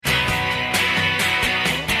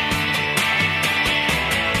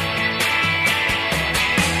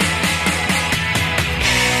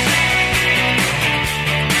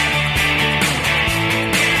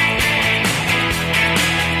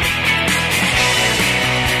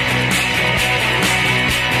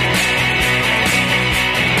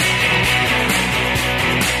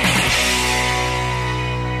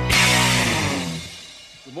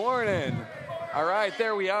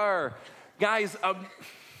are. Guys,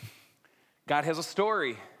 God has a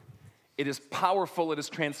story. It is powerful, it is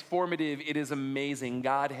transformative, it is amazing.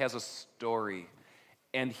 God has a story,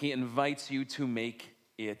 and he invites you to make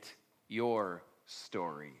it your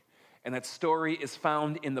story. And that story is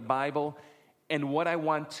found in the Bible. And what I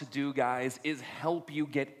want to do, guys, is help you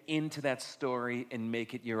get into that story and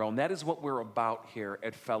make it your own. That is what we're about here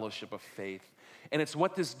at Fellowship of Faith. And it's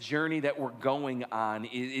what this journey that we're going on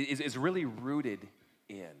is really rooted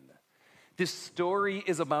in. This story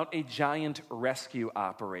is about a giant rescue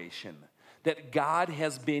operation that God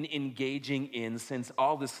has been engaging in since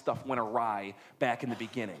all this stuff went awry back in the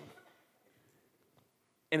beginning.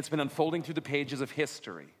 And it's been unfolding through the pages of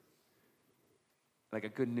history. And I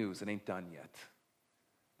got good news, it ain't done yet.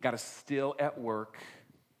 God is still at work,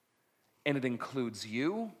 and it includes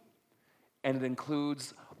you, and it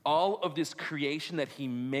includes all of this creation that he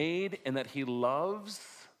made and that he loves,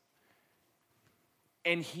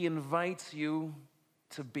 and he invites you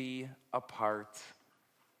to be a part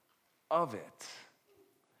of it.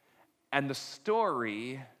 And the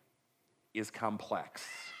story is complex.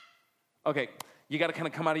 Okay, you got to kind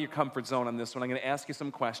of come out of your comfort zone on this one. I'm going to ask you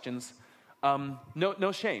some questions.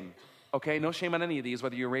 No shame, okay? No shame on any of these,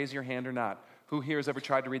 whether you raise your hand or not. Who here has ever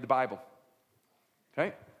tried to read the Bible?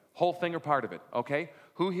 Okay? Whole thing or part of it, okay?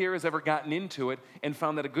 Who here has ever gotten into it and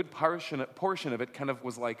found that a good portion of it kind of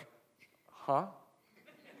was like, huh?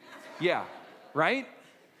 Yeah, right?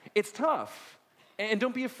 It's tough. And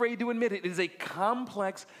don't be afraid to admit it. It is a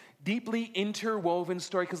complex, deeply interwoven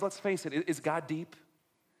story, because let's face it, is God deep?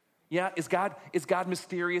 Yeah, is God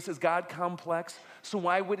mysterious? Is God complex? So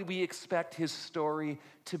why would we expect his story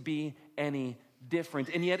to be any different?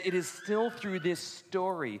 And yet it is still through this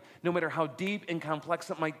story, no matter how deep and complex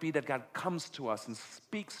it might be, that God comes to us and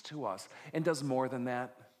speaks to us and does more than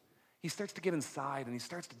that. He starts to get inside, and he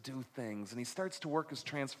starts to do things, and he starts to work his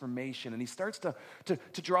transformation, and he starts to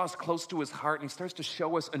draw us close to his heart, and he starts to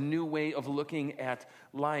show us a new way of looking at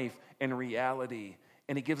life and reality.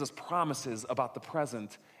 And he gives us promises about the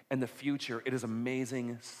present and the future. It is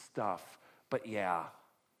amazing stuff. But yeah,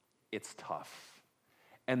 it's tough.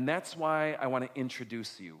 And that's why I want to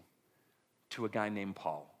introduce you to a guy named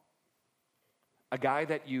Paul. A guy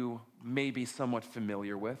that you may be somewhat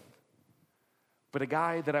familiar with, but a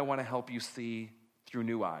guy that I want to help you see through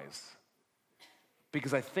new eyes,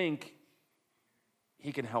 because I think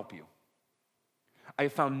he can help you. I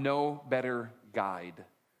have found no better guide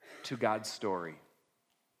to God's story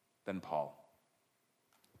than Paul.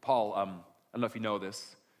 Paul, I don't know if you know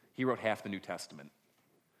this, he wrote half the New Testament.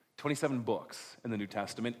 27 books in the New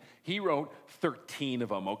Testament. He wrote 13 of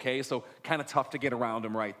them, okay? So kind of tough to get around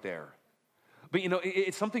him right there. But you know,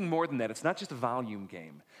 it's something more than that. It's not just a volume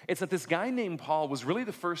game. It's that this guy named Paul was really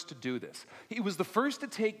the first to do this. He was the first to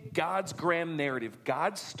take God's grand narrative,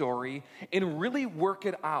 God's story, and really work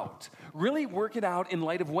it out. Really work it out in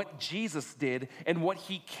light of what Jesus did and what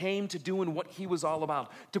he came to do and what he was all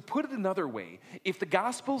about. To put it another way, if the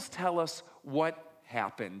Gospels tell us what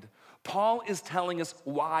happened, Paul is telling us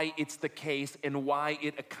why it's the case and why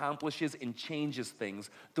it accomplishes and changes things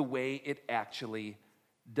the way it actually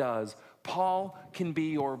does. Paul can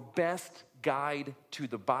be your best guide to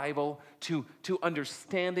the Bible, to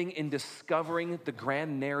understanding and discovering the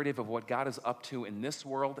grand narrative of what God is up to in this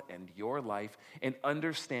world and your life, and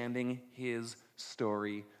understanding his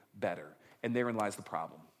story better. And therein lies the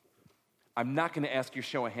problem. I'm not going to ask your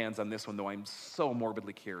show of hands on this one, though I'm so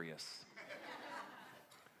morbidly curious.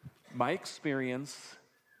 My experience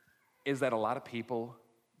is that a lot of people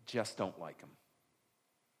just don't like him.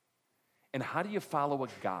 And how do you follow a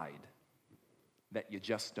guide that you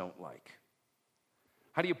just don't like?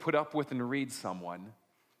 How do you put up with and read someone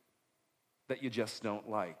that you just don't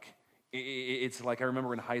like? It's like, I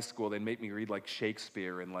remember in high school, they'd make me read like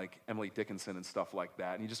Shakespeare and like Emily Dickinson and stuff like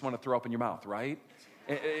that. And you just want to throw up in your mouth, right?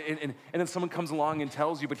 And then someone comes along and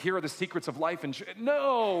tells you, but here are the secrets of life. And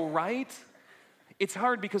no, right? It's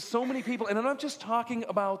hard because so many people, and I'm not just talking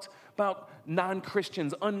about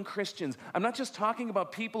non-Christians, unchristians. I'm not just talking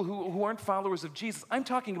about people who aren't followers of Jesus. I'm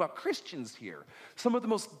talking about Christians here. Some of the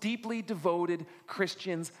most deeply devoted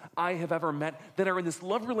Christians I have ever met that are in this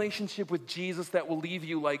love relationship with Jesus that will leave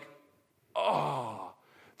you like, oh,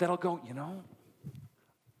 that'll go, you know,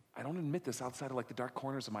 I don't admit this outside of like the dark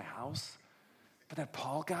corners of my house, but that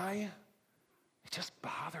Paul guy, it just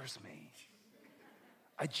bothers me.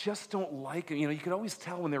 I just don't like it. You know, you can always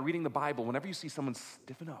tell when they're reading the Bible. Whenever you see someone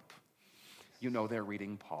stiffen up, you know they're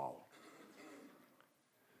reading Paul.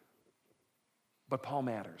 But Paul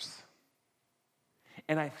matters.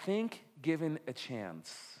 And I think, given a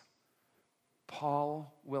chance,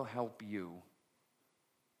 Paul will help you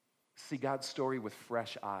see God's story with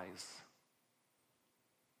fresh eyes.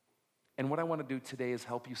 And what I want to do today is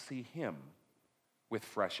help you see him with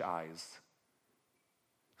fresh eyes,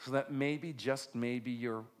 so that maybe, just maybe,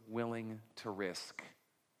 you're willing to risk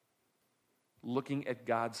looking at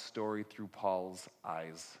God's story through Paul's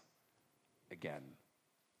eyes again.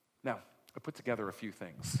 Now, I put together a few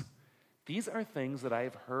things. These are things that I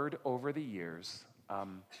have heard over the years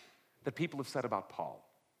that people have said about Paul.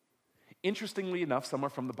 Interestingly enough, some are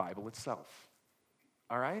from the Bible itself.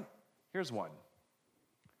 All right? Here's one.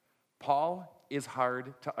 Paul is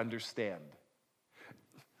hard to understand.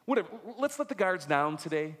 Whatever, let's let the guards down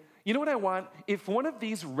today. You know what I want? If one of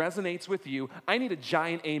these resonates with you, I need a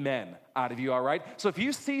giant amen out of you, all right? So if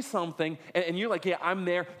you see something and you're like, yeah, I'm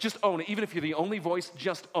there, just own it. Even if you're the only voice,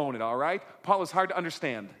 just own it, all right? Paul is hard to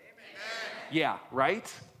understand. Amen. Yeah,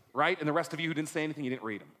 right? Right? And the rest of you who didn't say anything, you didn't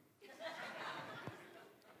read them.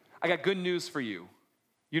 I got good news for you.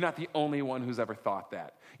 You're not the only one who's ever thought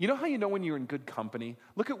that. You know how you know when you're in good company?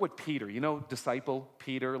 Look at what Peter, disciple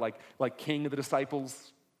Peter, like king of the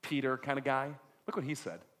disciples, Peter kind of guy. Look what he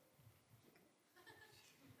said.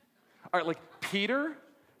 All right, like Peter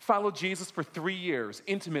followed Jesus for 3 years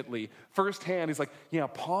intimately, firsthand. He's like, yeah,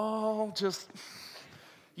 Paul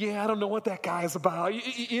I don't know what that guy's about.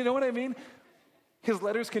 You know what I mean? His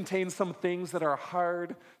letters contain some things that are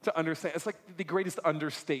hard to understand. It's like the greatest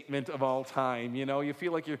understatement of all time. You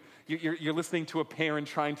feel like you're listening to a parent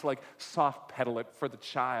trying to soft pedal it for the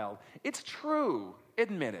child. It's true.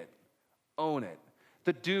 Admit it. Own it.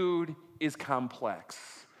 The dude is complex.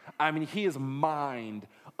 I mean, he is mind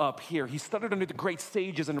up here. He studied under the great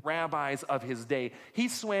sages and rabbis of his day. He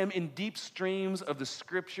swam in deep streams of the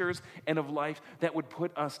scriptures and of life that would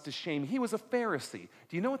put us to shame. He was a Pharisee.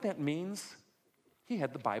 Do you know what that means? He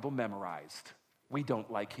had the Bible memorized. We don't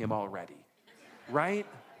like him already, right?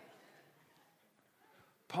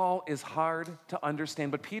 Paul is hard to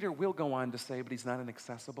understand, but Peter will go on to say, but he's not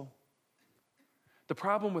inaccessible. The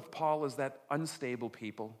problem with Paul is that unstable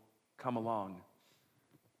people come along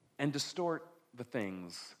and distort the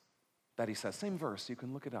things that he says. Same verse, you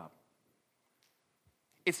can look it up.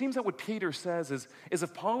 It seems that what Peter says is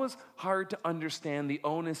if Paul is hard to understand, the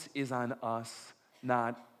onus is on us,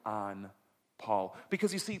 not on Paul.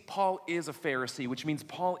 Because you see, Paul is a Pharisee, which means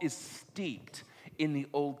Paul is steeped in the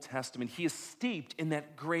Old Testament. He is steeped in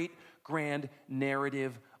that great, grand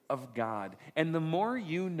narrative of God. And the more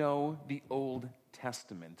you know the Old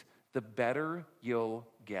Testament, the better you'll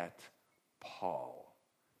get Paul.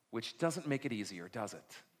 Which doesn't make it easier, does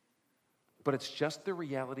it? But it's just the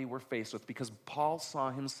reality we're faced with, because Paul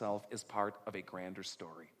saw himself as part of a grander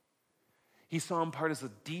story. He saw him part as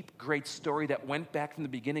a deep, great story that went back from the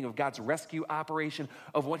beginning of God's rescue operation,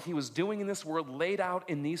 of what he was doing in this world, laid out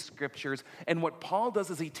in these scriptures. And what Paul does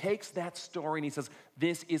is he takes that story and he says,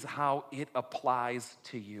 this is how it applies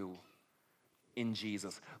to you in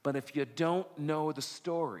Jesus. But if you don't know the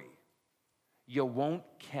story, you won't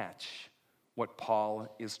catch what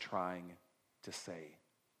Paul is trying to say.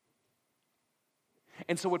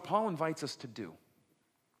 And so what Paul invites us to do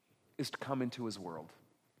is to come into his world,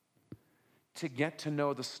 to get to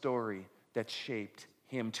know the story that shaped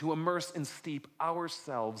him, to immerse and steep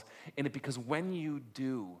ourselves in it, because when you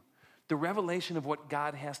do, the revelation of what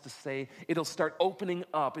God has to say, it'll start opening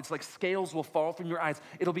up. It's like scales will fall from your eyes.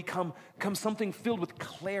 It'll become something filled with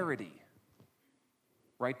clarity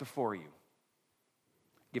right before you,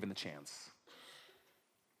 given the chance.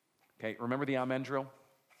 Okay, remember the amen drill?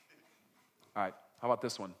 All right, how about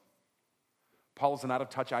this one? Paul is an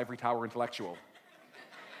out-of-touch ivory tower intellectual.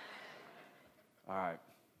 All right.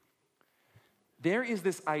 There is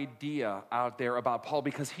this idea out there about Paul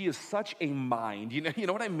because he is such a mind. You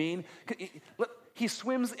know what I mean? He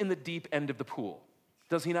swims in the deep end of the pool,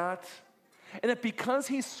 does he not? And that because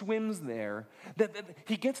he swims there, that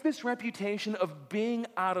he gets this reputation of being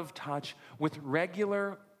out of touch with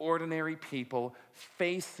regular, ordinary people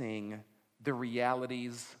facing the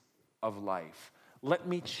realities of life. Let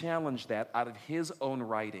me challenge that out of his own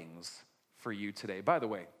writings for you today. By the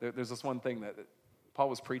way, there's this one thing that Paul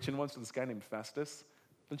was preaching once to this guy named Festus.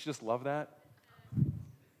 Don't you just love that?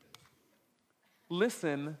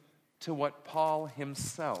 Listen to what Paul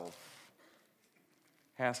himself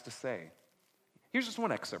has to say. Here's just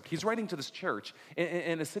one excerpt. He's writing to this church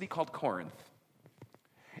in a city called Corinth.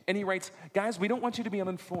 And he writes, guys, we don't want you to be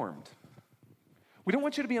uninformed. We don't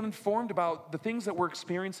want you to be uninformed about the things that we're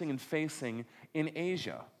experiencing and facing in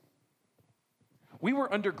Asia. We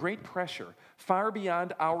were under great pressure, far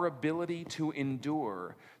beyond our ability to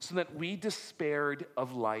endure, so that we despaired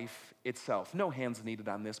of life itself. No hands needed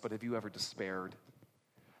on this, but have you ever despaired?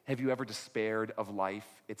 Have you ever despaired of life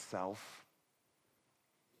itself?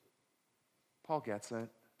 Paul gets it.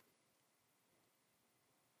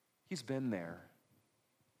 He's been there.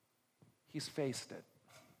 He's faced it.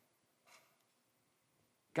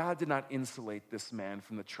 God did not insulate this man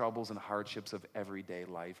from the troubles and hardships of everyday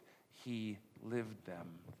life. He lived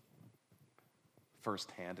them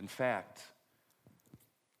firsthand. In fact,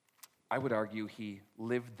 I would argue he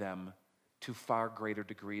lived them to far greater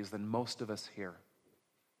degrees than most of us here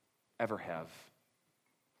ever have.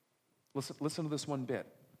 Listen to this one bit.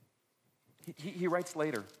 He writes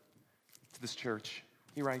later to this church.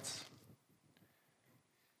 He writes,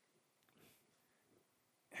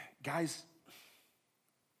 guys,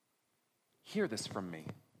 hear this from me.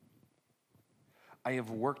 I have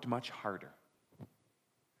worked much harder,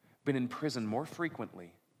 been in prison more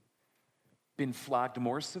frequently, been flogged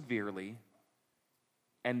more severely,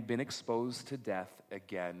 and been exposed to death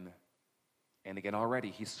again and again. Already,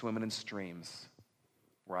 he's swimming in streams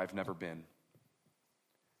where I've never been.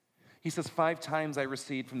 He says, 5 times I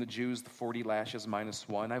received from the Jews the 40 lashes minus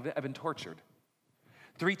 1. I've been tortured.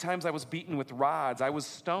 3 times I was beaten with rods. I was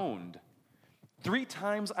stoned. 3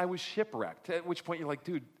 times I was shipwrecked, at which point you're like,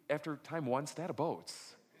 dude, after time 1, stay out of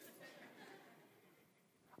boats.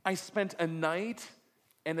 I spent a night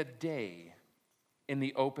and a day in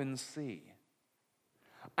the open sea.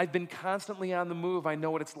 I've been constantly on the move. I know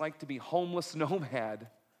what it's like to be homeless nomad.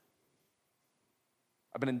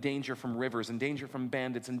 I've been in danger from rivers, in danger from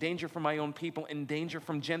bandits, in danger from my own people, in danger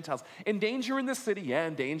from Gentiles, in danger in the city, yeah,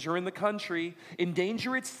 in danger in the country, in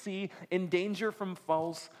danger at sea, in danger from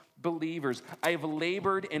false believers. I have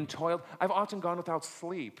labored and toiled. I've often gone without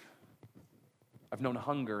sleep. I've known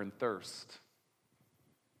hunger and thirst.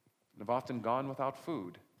 And I've often gone without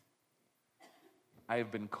food. I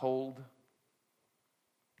have been cold.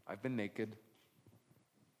 I've been naked.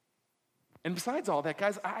 And besides all that,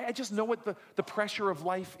 guys, I just know what the pressure of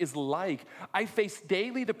life is like. I face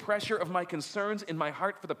daily the pressure of my concerns in my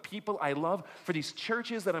heart for the people I love, for these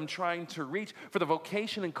churches that I'm trying to reach, for the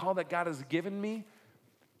vocation and call that God has given me.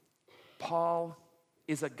 Paul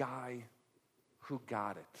is a guy who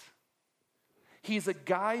got it. He's a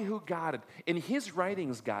guy who got it. In his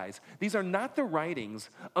writings, guys, these are not the writings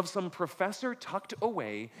of some professor tucked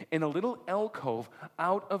away in a little alcove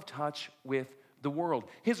out of touch with the world.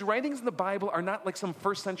 His writings in the Bible are not like some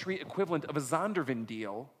first century equivalent of a Zondervan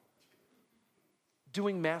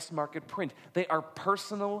doing mass market print. They are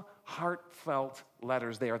personal, heartfelt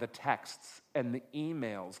letters. They are the texts and the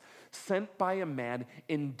emails sent by a man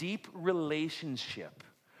in deep relationship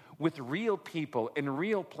with real people in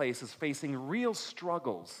real places facing real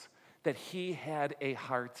struggles that he had a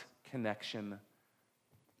heart connection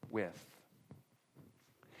with.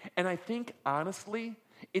 And I think, honestly,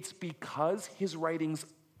 it's because his writings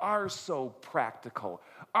are so practical,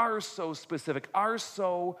 are so specific, are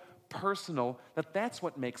so personal, that's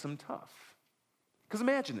what makes them tough. Because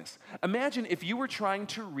imagine this. Imagine if you were trying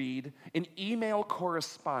to read an email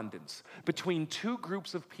correspondence between 2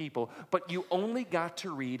 groups of people, but you only got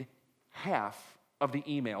to read half of the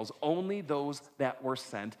emails, only those that were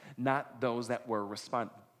sent, not those that were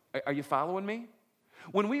responded. Are you following me?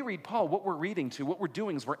 When we read Paul, what we're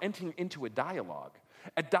doing is we're entering into a dialogue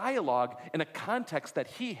in a context that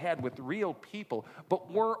he had with real people, but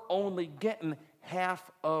we're only getting half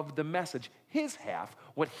of the message, his half,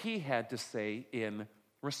 what he had to say in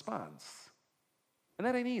response. And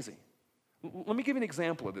that ain't easy. Let me give you an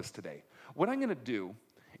example of this today. What I'm going to do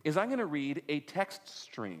is I'm going to read a text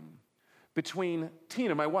stream between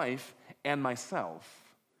Tina, my wife, and myself,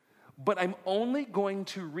 but I'm only going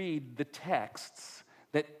to read the texts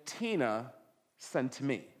that Tina sent to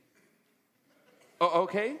me.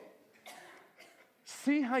 Okay?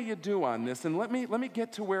 See how you do on this, and let me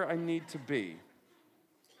get to where I need to be.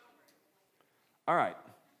 All right.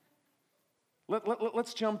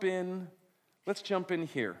 Let's jump in. Let's jump in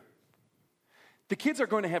here. The kids are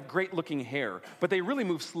going to have great-looking hair, but they really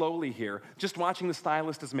move slowly here. Just watching the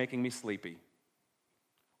stylist is making me sleepy.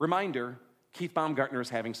 Reminder, Keith Baumgartner is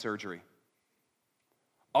having surgery.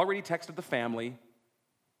 Already texted the family.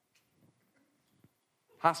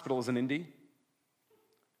 Hospital is in Indy.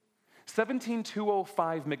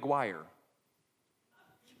 17205 McGuire,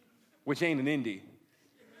 which ain't an Indy.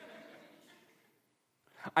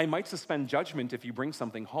 I might suspend judgment if you bring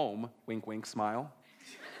something home. Wink, wink, smile.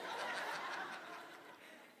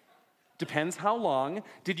 Depends how long.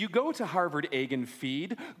 Did you go to Harvard Egg and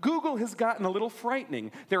Feed? Google has gotten a little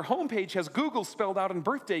frightening. Their homepage has Google spelled out in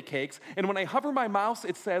birthday cakes, and when I hover my mouse,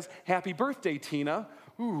 it says, "Happy birthday, Tina."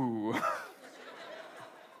 Ooh.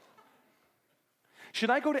 Should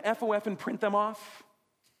I go to FOF and print them off?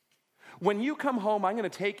 When you come home, I'm going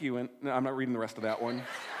to take you, and no, I'm not reading the rest of that one.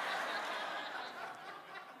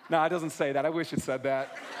 No, it doesn't say that. I wish it said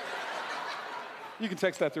that. You can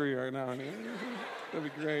text that through right now. That'd be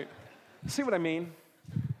great. See what I mean?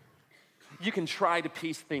 You can try to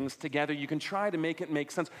piece things together. You can try to make it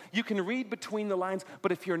make sense. You can read between the lines,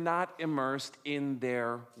 but if you're not immersed in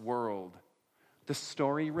their world, the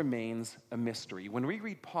story remains a mystery. When we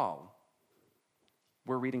read Paul,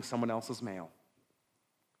 we're reading someone else's mail.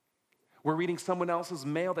 We're reading someone else's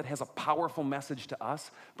mail that has a powerful message to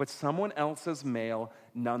us, but someone else's mail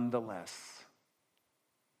nonetheless.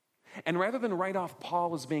 And rather than write off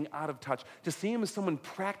Paul as being out of touch, to see him as someone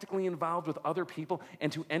practically involved with other people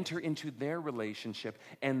and to enter into their relationship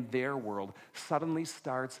and their world suddenly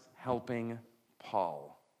starts helping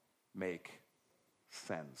Paul make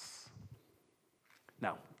sense.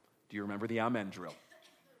 Now, do you remember the amen drill?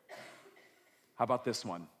 How about this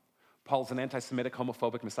one? Paul's an anti-Semitic,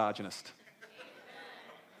 homophobic, misogynist.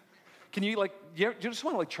 Can you you just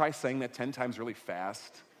want to try saying that 10 times really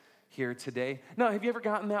fast here today? No, have you ever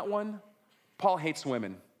gotten that one? Paul hates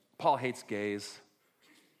women. Paul hates gays.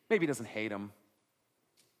 Maybe he doesn't hate them,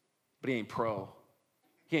 but he ain't pro.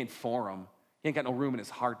 He ain't for them. He ain't got no room in his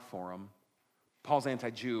heart for them. Paul's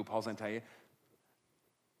anti-Jew. Paul's anti...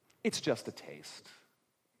 It's just a taste.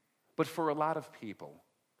 But for a lot of people,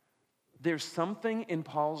 there's something in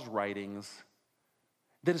Paul's writings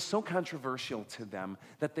that is so controversial to them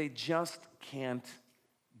that they just can't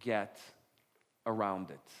get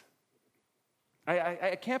around it.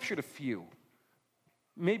 I captured a few.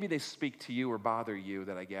 Maybe they speak to you or bother you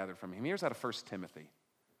that I gather from him. Here's out of 1 Timothy.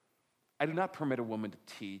 I do not permit a woman to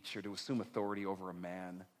teach or to assume authority over a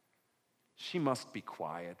man. She must be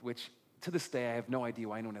quiet, which to this day I have no idea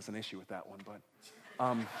why anyone has an issue with that one, but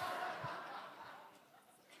I'm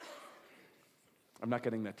not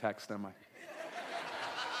getting that text, am I?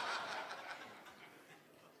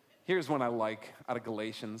 Here's one I like out of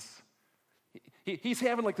Galatians. He's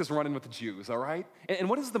having this run-in with the Jews, all right? And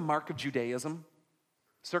what is the mark of Judaism?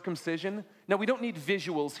 Circumcision? Now, we don't need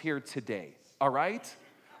visuals here today, all right?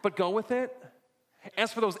 But go with it.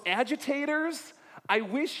 As for those agitators, I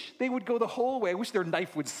wish they would go the whole way. I wish their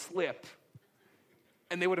knife would slip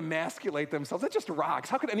and they would emasculate themselves. That just rocks.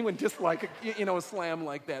 How could anyone dislike a slam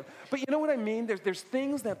like that? But you know what I mean? There's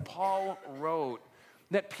things that Paul wrote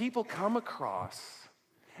that people come across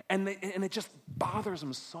and it just bothers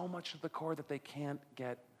them so much to the core that they can't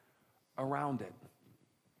get around it.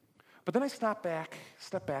 But then I step back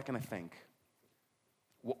and I think,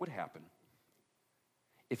 what would happen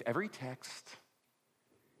if every text,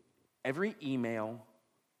 every email,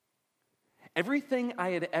 everything I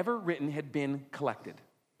had ever written had been collected?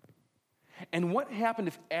 And what happened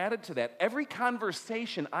if added to that, every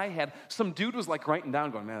conversation I had, some dude was writing down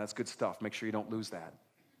going, man, that's good stuff. Make sure you don't lose that.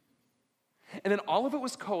 And then all of it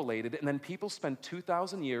was collated, and then people spent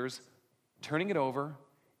 2,000 years turning it over,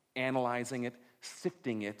 analyzing it,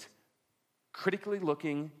 sifting it, critically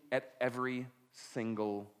looking at every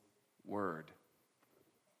single word.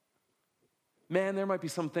 Man, there might be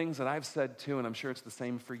some things that I've said too, and I'm sure it's the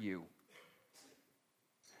same for you,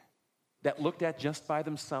 that looked at just by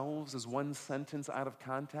themselves as one sentence out of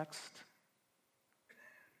context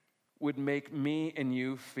would make me and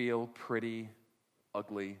you feel pretty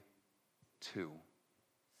ugly too.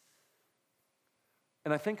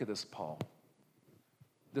 And I think of this Paul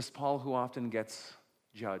who often gets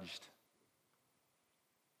judged.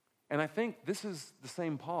 And I think this is the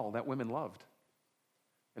same Paul that women loved.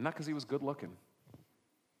 And not because he was good looking.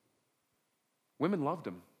 Women loved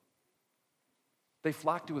him. They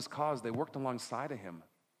flocked to his cause. They worked alongside of him.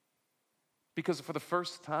 Because for the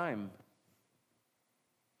first time,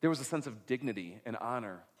 there was a sense of dignity and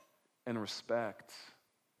honor and respect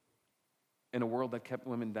in a world that kept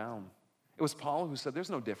women down. It was Paul who said, there's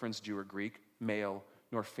no difference, Jew or Greek, male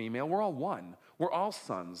nor female. We're all one. We're all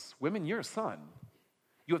sons. Women, you're a son.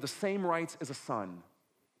 You have the same rights as a son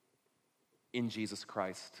in Jesus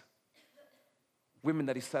Christ. Women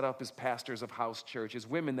that he set up as pastors of house churches,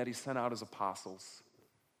 women that he sent out as apostles.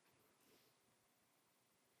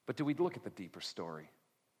 But do we look at the deeper story?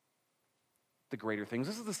 The greater things.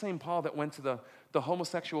 This is the same Paul that went to the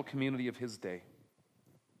homosexual community of his day.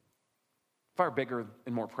 Far bigger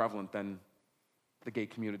and more prevalent than the gay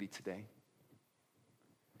community today.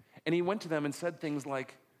 And he went to them and said things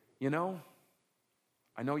like, I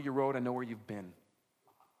know your road, I know where you've been.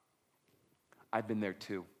 I've been there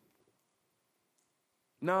too.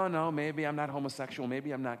 No, maybe I'm not homosexual,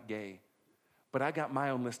 maybe I'm not gay, but I got my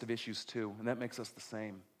own list of issues too, and that makes us the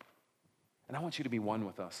same. And I want you to be one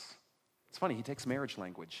with us. It's funny, he takes marriage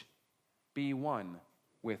language. Be one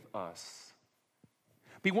with us.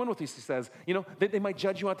 Be one with us, he says. They might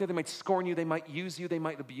judge you out there. They might scorn you. They might use you. They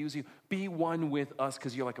might abuse you. Be one with us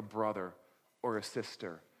because you're like a brother or a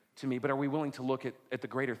sister to me. But are we willing to look at the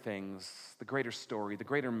greater things, the greater story, the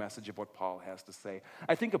greater message of what Paul has to say?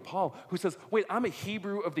 I think of Paul who says, wait, I'm a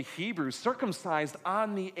Hebrew of the Hebrews, circumcised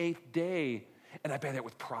on the 8th day. And I bear that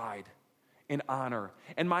with pride and honor.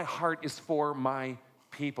 And my heart is for my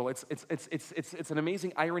people. It's an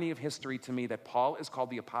amazing irony of history to me that Paul is called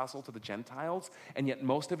the apostle to the Gentiles, and yet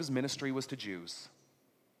most of his ministry was to Jews.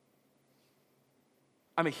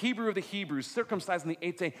 I'm a Hebrew of the Hebrews, circumcised on the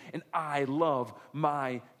 8th day, and I love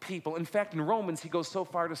my people. In fact, in Romans, he goes so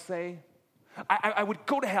far to say, I would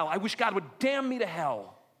go to hell. I wish God would damn me to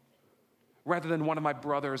hell rather than one of my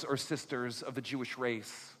brothers or sisters of the Jewish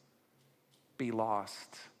race be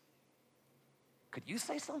lost. Could you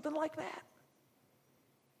say something like that?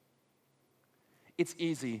 It's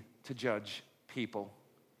easy to judge people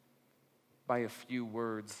by a few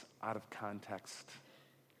words out of context.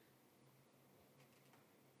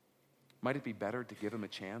 Might it be better to give them a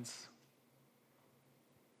chance?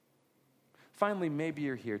 Finally, maybe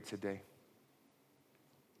you're here today.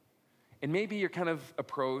 And maybe your kind of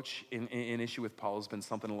approach in issue with Paul has been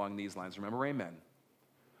something along these lines. Remember, amen.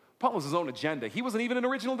 Paul has his own agenda. He wasn't even an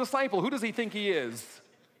original disciple. Who does he think he is?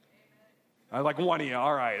 I like one of you.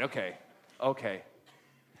 All right, okay.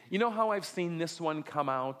 You know how I've seen this one come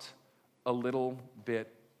out a little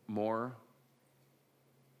bit more?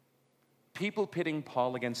 People pitting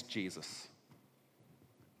Paul against Jesus.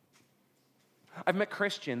 I've met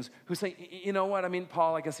Christians who say, you know what,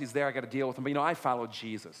 Paul, I guess he's there, I got to deal with him, but I follow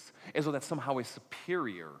Jesus, as though that's somehow a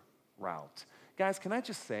superior route. Guys, can I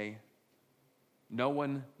just say, no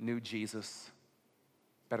one knew Jesus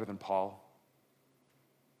better than Paul.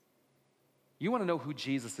 You want to know who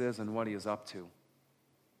Jesus is and what he is up to?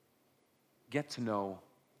 Get to know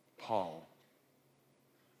Paul.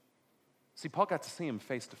 See, Paul got to see him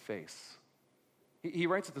face to face. He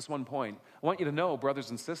writes at this one point, I want you to know,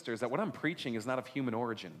 brothers and sisters, that what I'm preaching is not of human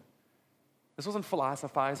origin. This wasn't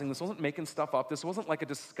philosophizing. This wasn't making stuff up. This wasn't like a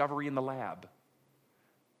discovery in the lab.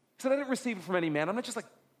 He said, I didn't receive it from any man. I'm not just like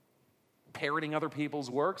parroting other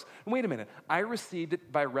people's works. And wait a minute. I received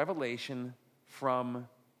it by revelation from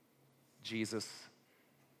Jesus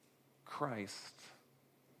Christ.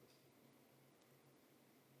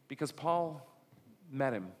 Because Paul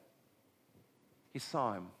met him. He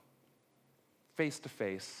saw him face to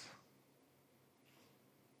face.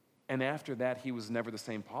 And after that, he was never the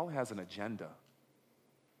same. Paul has an agenda.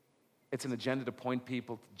 It's an agenda to point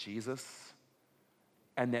people to Jesus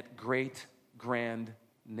and that great, grand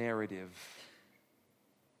narrative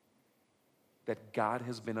that God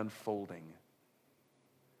has been unfolding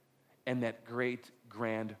and that great,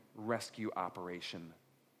 grand rescue operation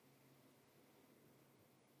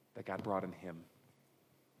that God brought in him.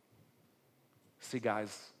 See,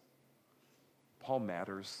 guys, Paul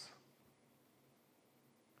matters.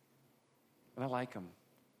 And I like him.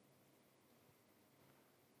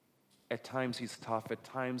 At times he's tough. At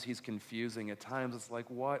times he's confusing. At times it's like,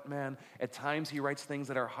 what, man? At times he writes things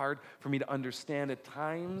that are hard for me to understand. At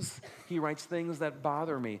times he writes things that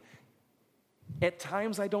bother me. At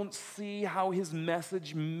times I don't see how his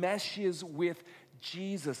message meshes with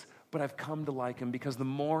Jesus, but I've come to like him because the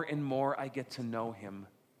more and more I get to know him,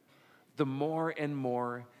 the more and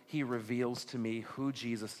more he reveals to me who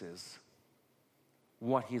Jesus is,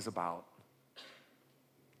 what he's about,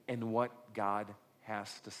 and what God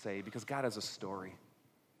has to say. Because God has a story,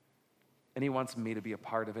 and he wants me to be a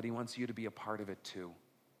part of it. He wants you to be a part of it too.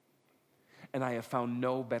 And I have found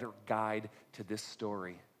no better guide to this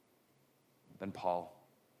story than Paul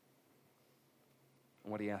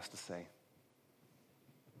and what he has to say.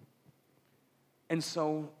 And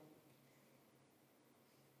so,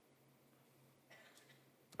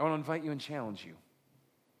 I want to invite you and challenge you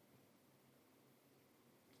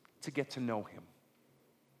to get to know him.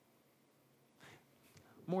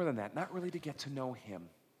 More than that, not really to get to know him.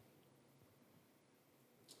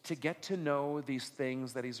 To get to know these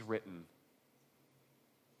things that he's written.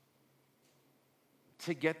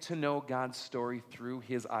 To get to know God's story through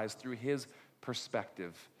his eyes, through his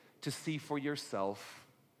perspective. To see for yourself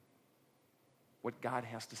what God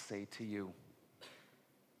has to say to you.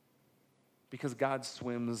 Because God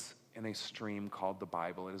swims in a stream called the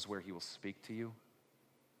Bible. It is where he will speak to you,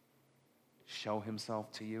 show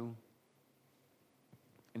himself to you,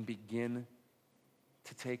 and begin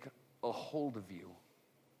to take a hold of you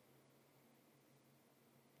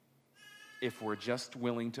if we're just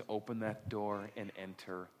willing to open that door and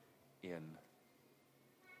enter in.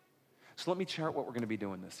 So let me chart what we're going to be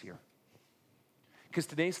doing this year. Because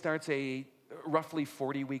today starts a roughly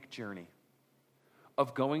 40-week journey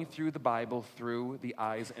of going through the Bible through the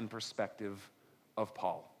eyes and perspective of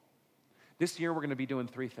Paul. This year, we're going to be doing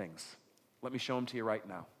 3 things. Let me show them to you right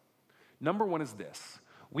now. Number 1 is this.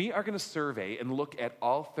 We are going to survey and look at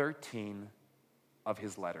all 13 of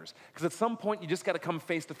his letters. Because at some point, you just got to come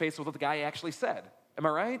face to face with what the guy actually said. Am I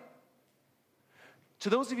right? To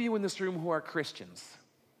those of you in this room who are Christians,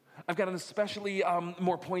 I've got an especially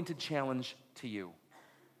more pointed challenge to you.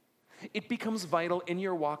 It becomes vital in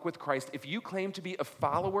your walk with Christ if you claim to be a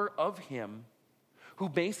follower of him who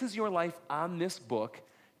bases your life on this book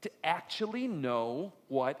to actually know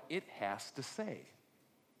what it has to say.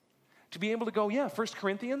 To be able to go, yeah, 1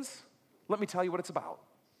 Corinthians, let me tell you what it's about.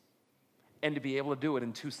 And to be able to do it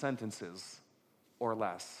in 2 sentences or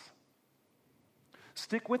less.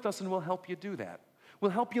 Stick with us and we'll help you do that. We'll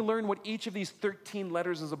help you learn what each of these 13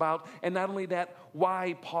 letters is about, and not only that,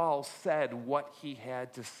 why Paul said what he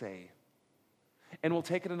had to say. And we'll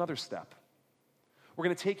take it another step. We're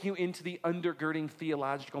going to take you into the undergirding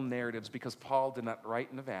theological narratives because Paul did not write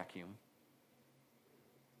in a vacuum.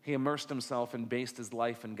 He immersed himself and based his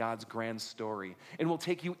life in God's grand story. And we'll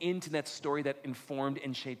take you into that story that informed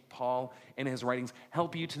and shaped Paul and his writings,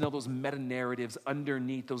 help you to know those meta-narratives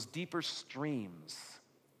underneath, those deeper streams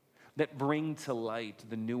that bring to light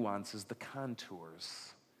the nuances, the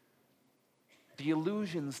contours, the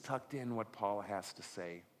illusions tucked in what Paul has to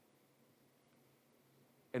say.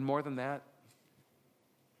 And more than that,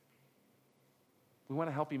 we want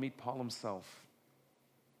to help you meet Paul himself,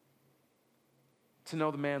 to know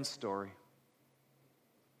the man's story.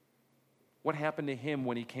 What happened to him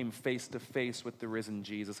when he came face to face with the risen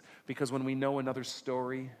Jesus? Because when we know another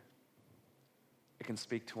story, it can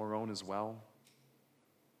speak to our own as well.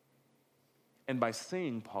 And by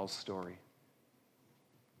seeing Paul's story,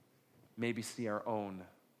 maybe see our own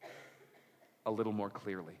a little more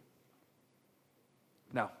clearly.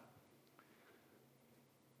 Now,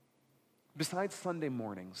 besides Sunday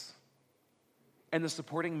mornings and the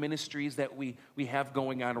supporting ministries that we have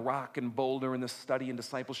going on, Rock and Boulder and the study and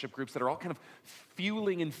discipleship groups that are all kind of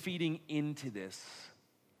fueling and feeding into this,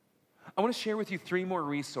 I want to share with you 3 more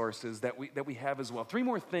resources that we have as well. 3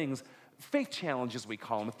 more things, faith challenges we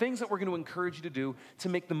call them, things that we're going to encourage you to do to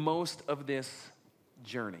make the most of this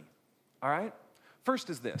journey. All right? First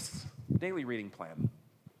is this, daily reading plan.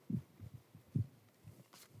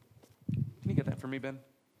 Can you get that for me, Ben?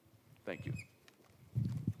 Thank you.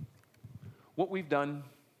 What we've done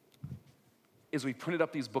is we've printed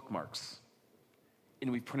up these bookmarks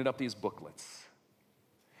and we've printed up these booklets.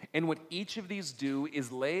 And what each of these do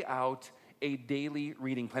is lay out a daily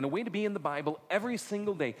reading plan, a way to be in the Bible every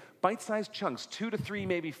single day, bite-sized chunks, 2 to 3,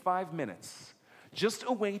 maybe 5 minutes. Just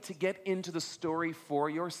a way to get into the story for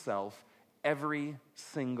yourself every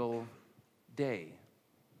single day.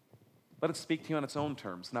 Let it speak to you on its own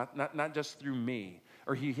terms, not just through me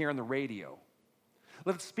or you hear on the radio.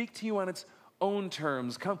 Let it speak to you on its own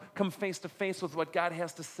terms. Come face to face with what God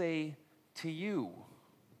has to say to you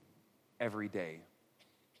every day.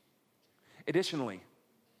 Additionally,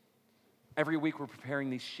 every week we're preparing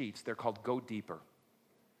these sheets. They're called Go Deeper.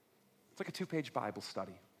 It's like a 2-page Bible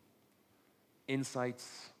study.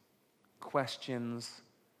 Insights, questions,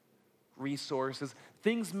 resources,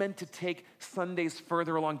 things meant to take Sundays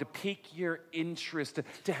further along, to pique your interest,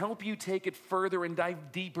 to help you take it further and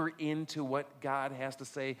dive deeper into what God has to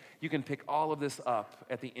say. You can pick all of this up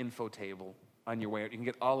at the info table on your way out. You can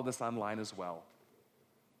get all of this online as well.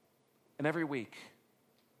 And every week,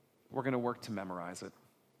 we're going to work to memorize it.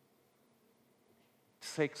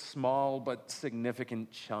 To take small but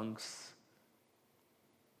significant chunks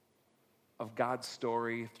of God's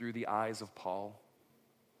story through the eyes of Paul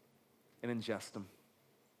and ingest them.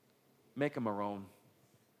 Make them our own.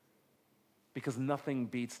 Because nothing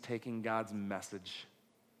beats taking God's message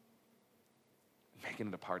and making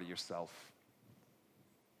it a part of yourself.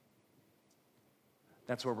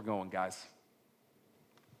 That's where we're going, guys.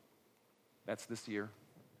 That's this year.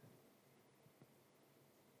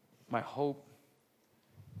 My hope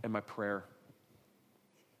and my prayer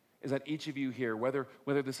is that each of you here, whether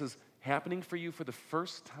this is happening for you for the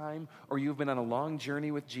first time or you've been on a long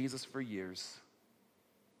journey with Jesus for years,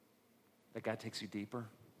 that God takes you deeper,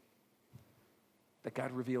 that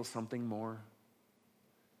God reveals something more,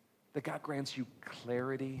 that God grants you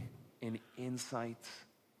clarity and insight,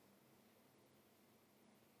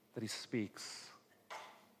 that he speaks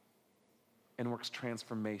and works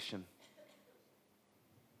transformation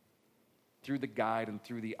through the guide and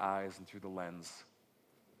through the eyes and through the lens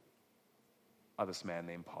of this man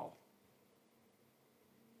named Paul.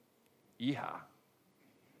 Yeehaw.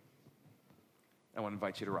 I want to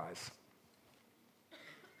invite you to rise.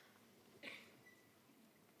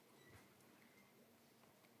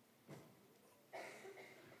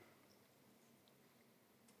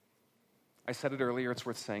 I said it earlier, it's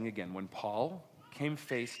worth saying again. When Paul came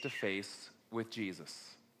face to face with Jesus,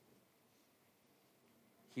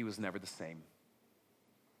 he was never the same.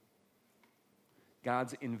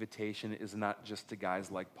 God's invitation is not just to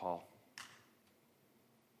guys like Paul.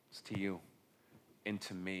 It's to you and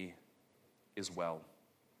to me as well.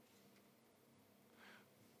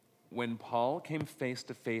 When Paul came face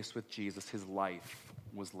to face with Jesus, his life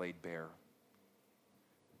was laid bare.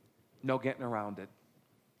 No getting around it.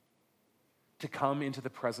 To come into the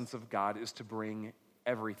presence of God is to bring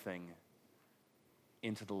everything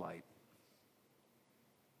into the light.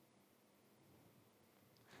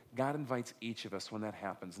 God invites each of us when that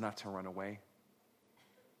happens not to run away,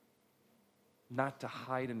 not to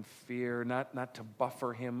hide in fear, not to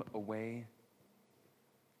buffer him away,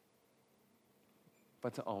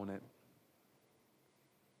 but to own it,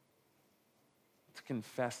 to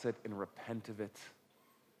confess it and repent of it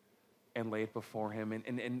and lay it before him.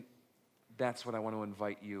 And that's what I want to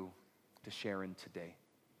invite you to share in today.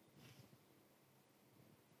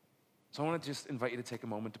 So I want to just invite you to take a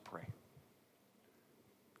moment to pray,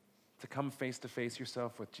 to come face to face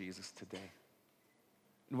yourself with Jesus today.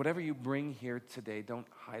 And whatever you bring here today, don't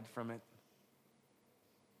hide from it.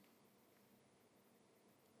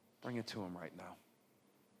 Bring it to him right now.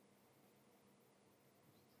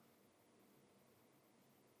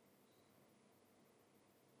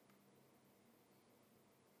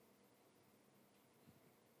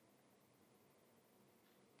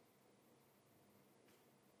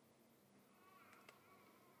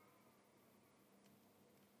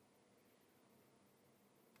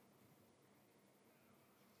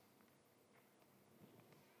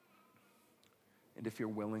 And if you're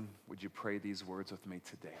willing, would you pray these words with me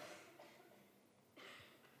today?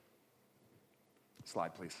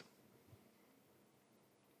 Slide, please.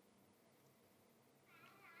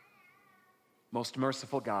 Most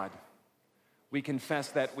merciful God, we confess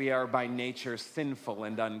that we are by nature sinful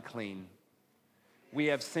and unclean. We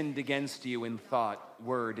have sinned against you in thought,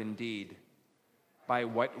 word, and deed, by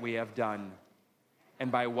what we have done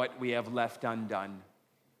and by what we have left undone.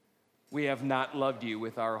 We have not loved you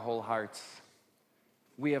with our whole hearts.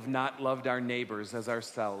 We have not loved our neighbors as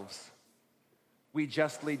ourselves. We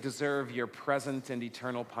justly deserve your present and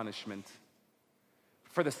eternal punishment.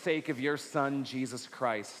 For the sake of your Son, Jesus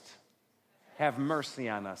Christ, have mercy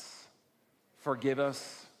on us. Forgive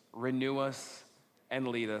us, renew us, and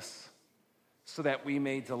lead us, so that we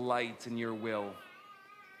may delight in your will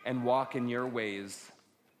and walk in your ways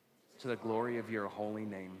to the glory of your holy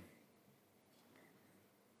name.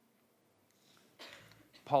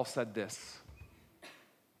 Paul said this.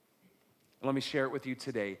 Let me share it with you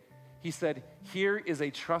today. He said, here is a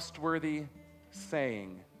trustworthy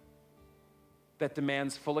saying that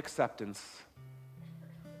demands full acceptance.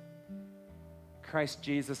 Christ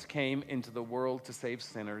Jesus came into the world to save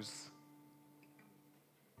sinners,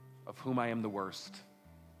 of whom I am the worst.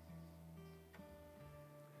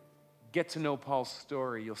 Get to know Paul's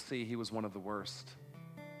story, you'll see he was one of the worst.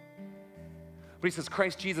 But he says,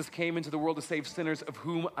 Christ Jesus came into the world to save sinners, of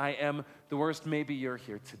whom I am the worst. Maybe you're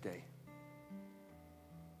here today,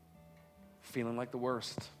 feeling like the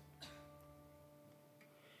worst.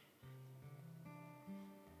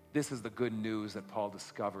 This is the good news that Paul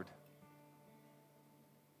discovered.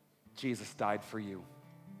 Jesus died for you.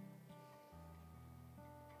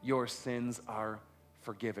 Your sins are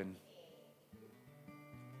forgiven.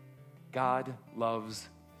 God loves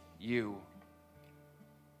you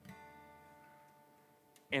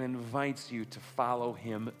and invites you to follow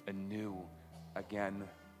him anew again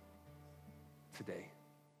today.